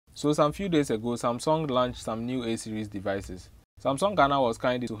So some few days ago, Samsung launched some new A series devices. Samsung Ghana was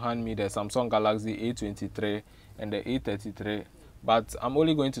kind to hand me the Samsung Galaxy A23 and the A33, but I'm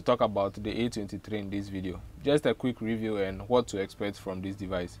only going to talk about the A23 in this video. Just a quick review and what to expect from this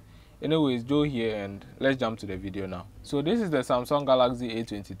device. Anyways, Joe here and let's jump to the video now. So this is the Samsung Galaxy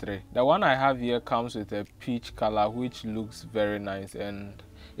A23. The one I have here comes with a peach color which looks very nice, and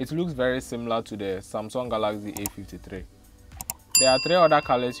it looks very similar to the Samsung Galaxy A53. There are three other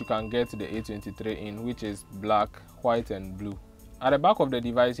colors you can get the A23 in, which is black, white and blue. At the back of the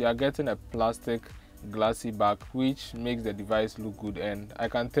device, you are getting a plastic glassy back which makes the device look good, and I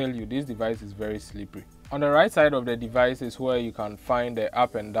can tell you this device is very slippery. On the right side of the device is where you can find the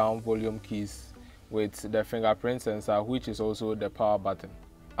up and down volume keys with the fingerprint sensor, which is also the power button.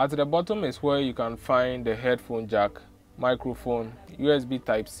 At the bottom is where you can find the headphone jack, microphone, USB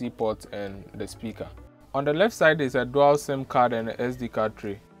Type-C port and the speaker. On the left side is a dual SIM card and an SD card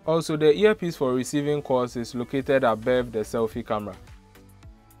tray. Also, the earpiece for receiving calls is located above the selfie camera.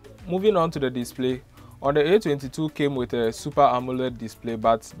 Moving on to the display, on the A22 came with a Super AMOLED display,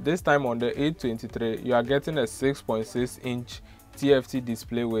 but this time on the A23 you are getting a 6.6-inch TFT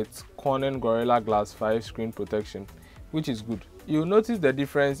display with Corning Gorilla Glass 5 screen protection, which is good. You'll notice the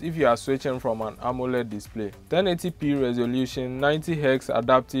difference if you are switching from an AMOLED display. 1080p resolution, 90Hz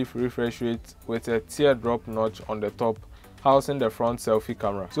adaptive refresh rate with a teardrop notch on the top, housing the front selfie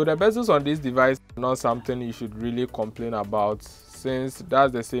camera. So the bezels on this device are not something you should really complain about, since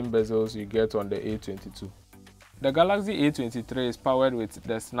that's the same bezels you get on the A22. The Galaxy A23 is powered with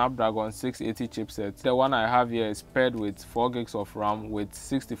the Snapdragon 680 chipset. The one I have here is paired with 4 gigs of RAM with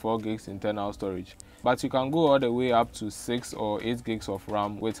 64 gigs internal storage. But you can go all the way up to 6 or 8 gigs of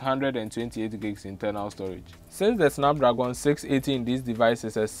RAM with 128 gigs internal storage. Since the Snapdragon 680 in this device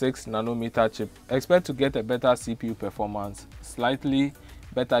is a 6nm chip, expect to get a better CPU performance, slightly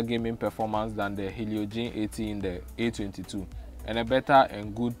better gaming performance than the Helio G80 in the A22, and a better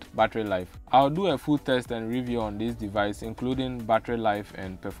and good battery life. I'll do a full test and review on this device, including battery life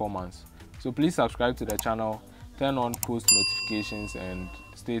and performance. So please subscribe to the channel, turn on post notifications and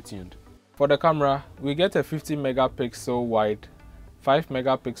stay tuned. For the camera, we get a 50 megapixel wide, 5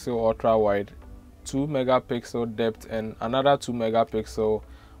 megapixel ultra wide, 2 megapixel depth and another 2 megapixel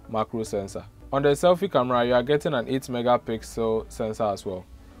macro sensor. On the selfie camera, you are getting an 8 megapixel sensor as well.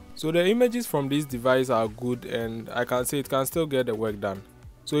 So the images from this device are good, and I can say it can still get the work done.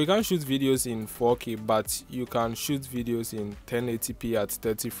 So you can't shoot videos in 4K, but you can shoot videos in 1080p at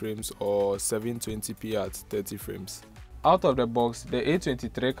 30 frames or 720p at 30 frames. Out of the box, the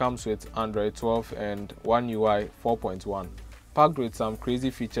A23 comes with Android 12 and One UI 4.1, packed with some crazy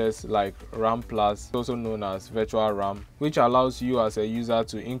features like RAM Plus, also known as virtual RAM, which allows you as a user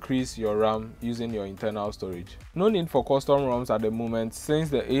to increase your RAM using your internal storage. No need for custom ROMs at the moment, since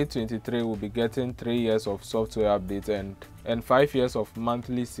the A23 will be getting 3 years of software updates and 5 years of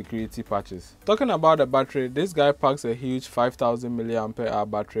monthly security patches. Talking about the battery, this guy packs a huge 5000 mAh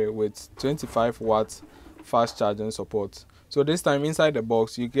battery with 25 watts fast charging support. So this time inside the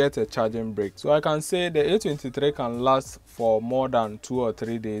box you get a charging brick. So I can say the A23 can last for more than 2 or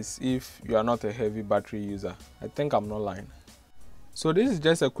 3 days if you are not a heavy battery user. I think I'm not lying. So this is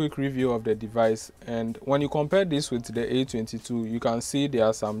just a quick review of the device, and when you compare this with the A22, you can see there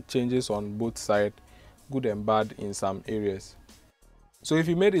are some changes on both sides, good and bad in some areas. So if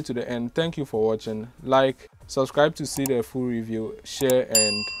you made it to the end, thank you for watching. Like, subscribe to see the full review, share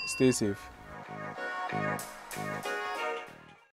and stay safe.